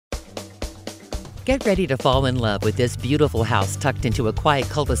Get ready to fall in love with this beautiful house tucked into a quiet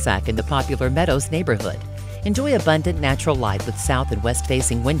cul-de-sac in the popular Meadows neighborhood. Enjoy abundant natural light with south and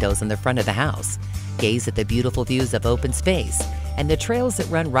west-facing windows in the front of the house. Gaze at the beautiful views of open space and the trails that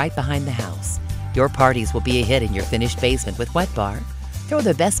run right behind the house. Your parties will be a hit in your finished basement with wet bar. Throw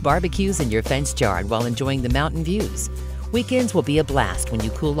the best barbecues in your fenced yard while enjoying the mountain views. Weekends will be a blast when you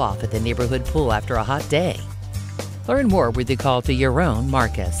cool off at the neighborhood pool after a hot day. Learn more with the call to Yaron,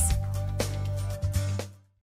 Marcus.